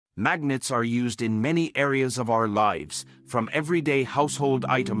Magnets are used in many areas of our lives, from everyday household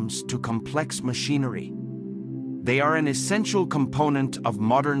items to complex machinery. They are an essential component of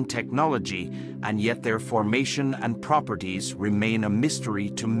modern technology, and yet their formation and properties remain a mystery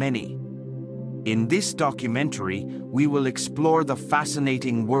to many. In this documentary, we will explore the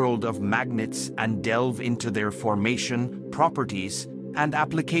fascinating world of magnets and delve into their formation, properties, and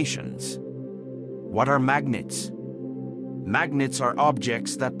applications. What are magnets? Magnets are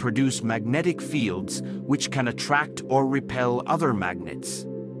objects that produce magnetic fields which can attract or repel other magnets.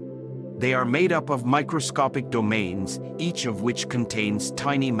 They are made up of microscopic domains, each of which contains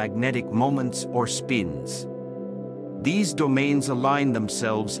tiny magnetic moments or spins. These domains align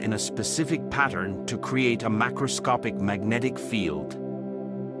themselves in a specific pattern to create a macroscopic magnetic field.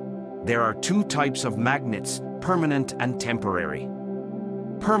 There are two types of magnets, permanent and temporary.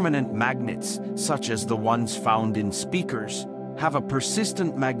 Permanent magnets, such as the ones found in speakers, have a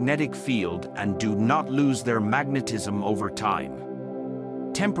persistent magnetic field and do not lose their magnetism over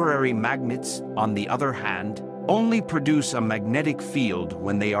time. Temporary magnets, on the other hand, only produce a magnetic field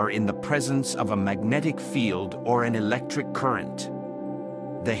when they are in the presence of a magnetic field or an electric current.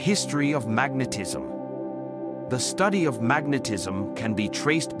 The history of magnetism. The study of magnetism can be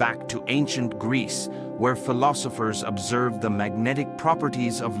traced back to ancient Greece, where philosophers observed the magnetic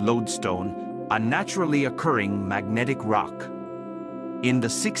properties of lodestone, a naturally occurring magnetic rock. In the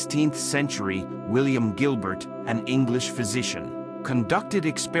 16th century, William Gilbert, an English physician, conducted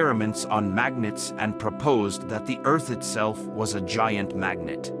experiments on magnets and proposed that the Earth itself was a giant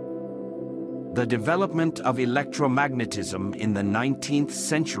magnet. The development of electromagnetism in the 19th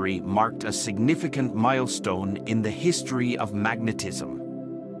century marked a significant milestone in the history of magnetism.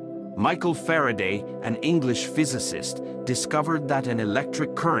 Michael Faraday, an English physicist, discovered that an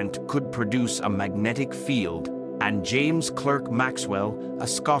electric current could produce a magnetic field, and James Clerk Maxwell, a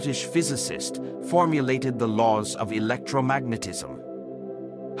Scottish physicist, formulated the laws of electromagnetism.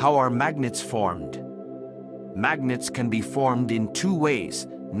 How are magnets formed? Magnets can be formed in two ways,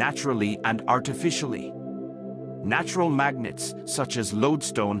 naturally and artificially. Natural magnets, such as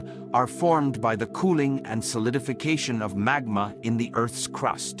lodestone, are formed by the cooling and solidification of magma in the Earth's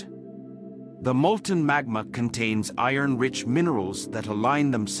crust. The molten magma contains iron-rich minerals that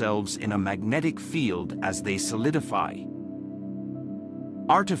align themselves in a magnetic field as they solidify.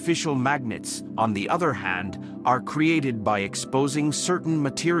 Artificial magnets, on the other hand, are created by exposing certain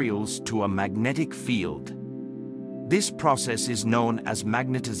materials to a magnetic field. This process is known as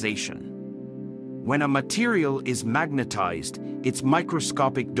magnetization. When a material is magnetized, its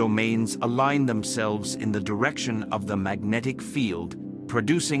microscopic domains align themselves in the direction of the magnetic field,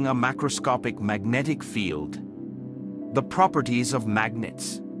 producing a macroscopic magnetic field. The properties of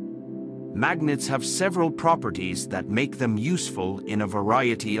magnets. Magnets have several properties that make them useful in a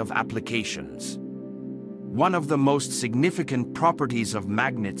variety of applications. One of the most significant properties of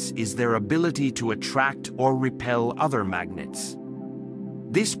magnets is their ability to attract or repel other magnets.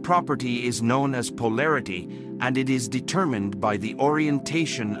 This property is known as polarity, and it is determined by the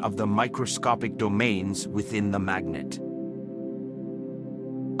orientation of the microscopic domains within the magnet.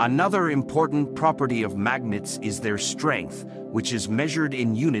 Another important property of magnets is their strength, which is measured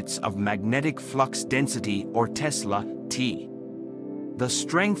in units of magnetic flux density or Tesla, T. The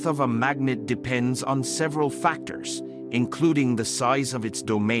strength of a magnet depends on several factors, including the size of its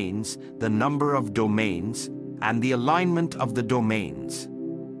domains, the number of domains, and the alignment of the domains.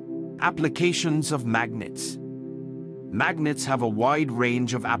 Applications of magnets. Magnets have a wide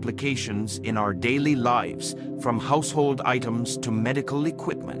range of applications in our daily lives, from household items to medical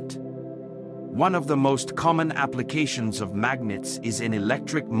equipment. One of the most common applications of magnets is in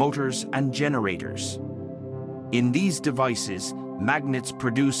electric motors and generators. In these devices, magnets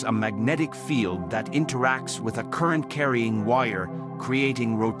produce a magnetic field that interacts with a current-carrying wire,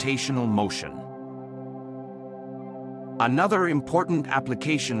 creating rotational motion. Another important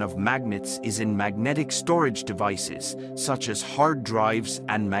application of magnets is in magnetic storage devices, such as hard drives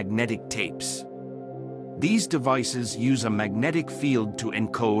and magnetic tapes. These devices use a magnetic field to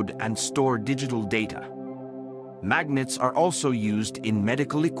encode and store digital data. Magnets are also used in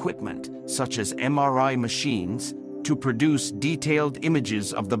medical equipment, such as MRI machines, to produce detailed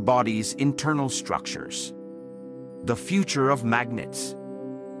images of the body's internal structures. The future of magnets.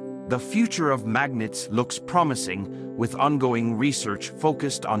 The future of magnets looks promising, with ongoing research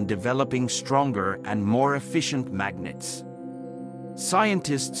focused on developing stronger and more efficient magnets.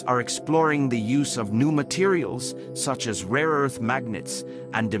 Scientists are exploring the use of new materials, such as rare earth magnets,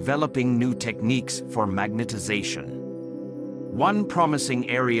 and developing new techniques for magnetization. One promising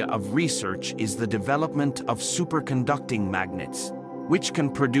area of research is the development of superconducting magnets, which can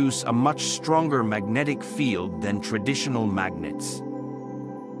produce a much stronger magnetic field than traditional magnets.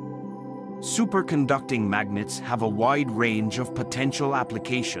 Superconducting magnets have a wide range of potential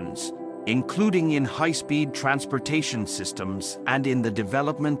applications, including in high-speed transportation systems and in the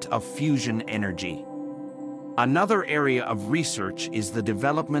development of fusion energy. Another area of research is the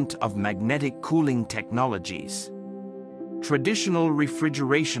development of magnetic cooling technologies. Traditional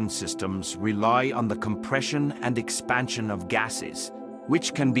refrigeration systems rely on the compression and expansion of gases,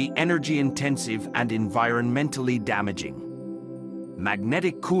 which can be energy-intensive and environmentally damaging.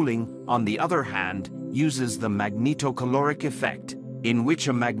 Magnetic cooling, on the other hand, uses the magnetocaloric effect, in which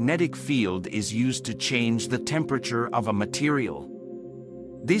a magnetic field is used to change the temperature of a material.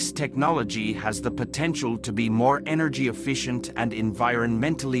 This technology has the potential to be more energy efficient and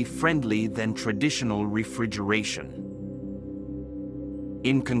environmentally friendly than traditional refrigeration.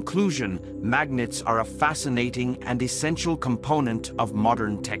 In conclusion, magnets are a fascinating and essential component of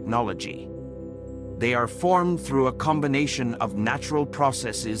modern technology. They are formed through a combination of natural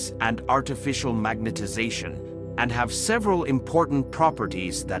processes and artificial magnetization, and have several important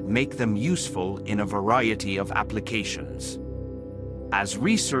properties that make them useful in a variety of applications. As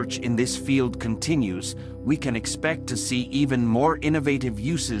research in this field continues, we can expect to see even more innovative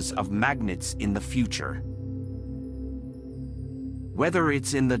uses of magnets in the future. Whether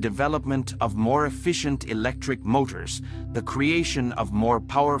it's in the development of more efficient electric motors, the creation of more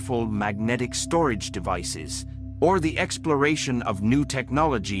powerful magnetic storage devices, or the exploration of new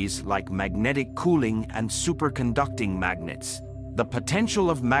technologies like magnetic cooling and superconducting magnets, the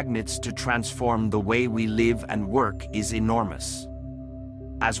potential of magnets to transform the way we live and work is enormous.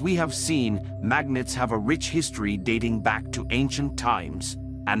 As we have seen, magnets have a rich history dating back to ancient times,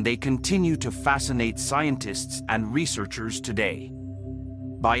 and they continue to fascinate scientists and researchers today.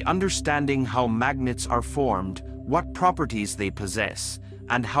 By understanding how magnets are formed, what properties they possess,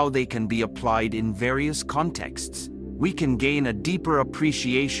 and how they can be applied in various contexts, we can gain a deeper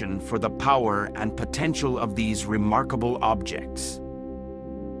appreciation for the power and potential of these remarkable objects.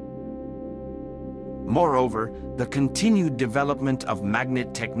 Moreover, the continued development of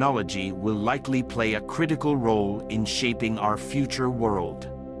magnet technology will likely play a critical role in shaping our future world.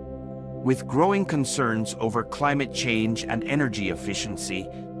 With growing concerns over climate change and energy efficiency,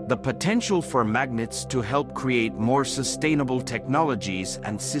 the potential for magnets to help create more sustainable technologies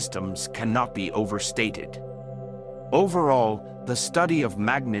and systems cannot be overstated. Overall, the study of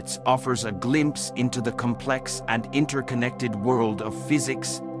magnets offers a glimpse into the complex and interconnected world of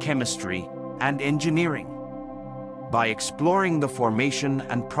physics, chemistry, and engineering. By exploring the formation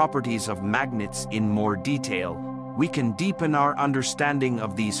and properties of magnets in more detail, we can deepen our understanding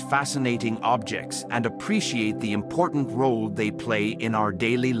of these fascinating objects and appreciate the important role they play in our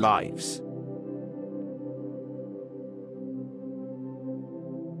daily lives.